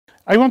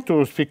I want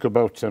to speak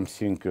about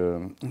something.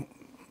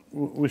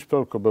 We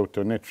spoke about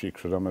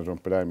Netflix, Amazon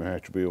Prime,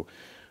 HBO.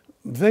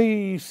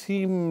 They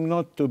seem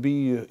not to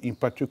be in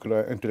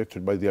particular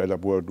interested by the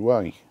Arab world.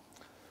 Why?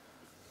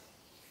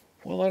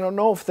 Well, I don't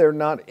know if they're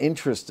not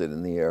interested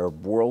in the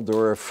Arab world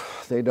or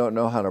if they don't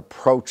know how to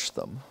approach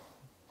them.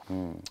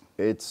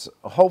 It's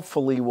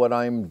hopefully what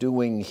I'm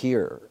doing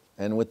here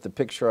and with the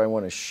picture I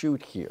want to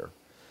shoot here,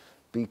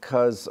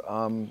 because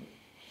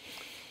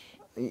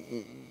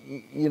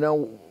you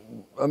know,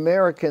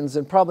 Americans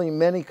and probably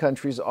many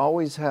countries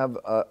always have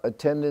a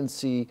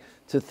tendency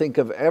to think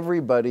of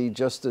everybody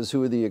just as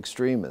who the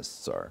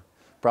extremists are.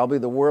 Probably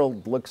the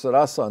world looks at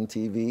us on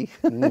TV,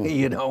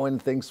 you know,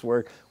 and thinks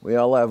we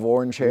all have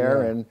orange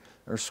hair and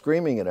are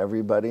screaming at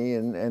everybody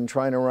and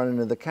trying to run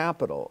into the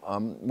Capitol.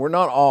 We're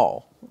not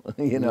all,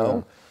 you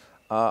know.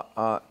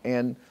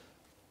 And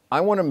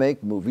I want to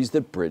make movies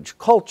that bridge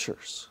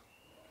cultures.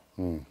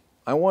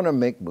 I want to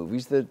make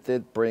movies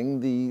that bring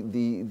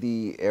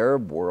the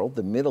Arab world,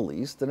 the Middle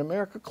East, and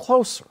America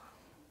closer.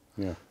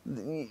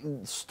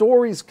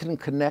 Stories can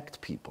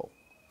connect people.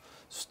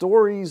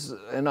 Stories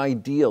and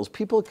ideals,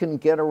 people can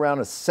get around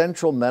a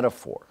central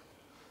metaphor.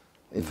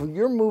 If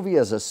your movie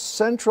has a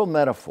central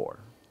metaphor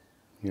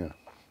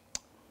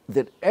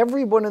that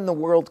everyone in the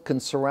world can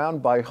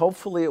surround by,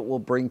 hopefully it will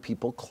bring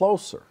people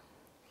closer.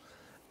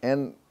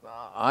 And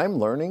I'm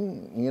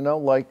learning, you know,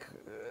 like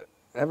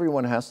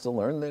everyone has to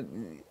learn that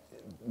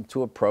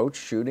to approach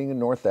shooting in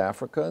North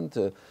Africa and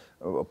to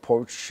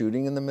approach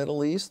shooting in the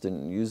Middle East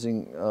and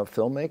using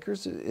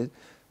filmmakers, it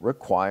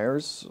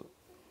requires,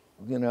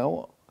 you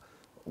know,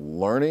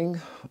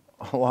 learning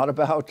a lot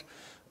about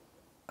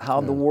how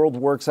the world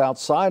works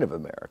outside of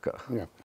America.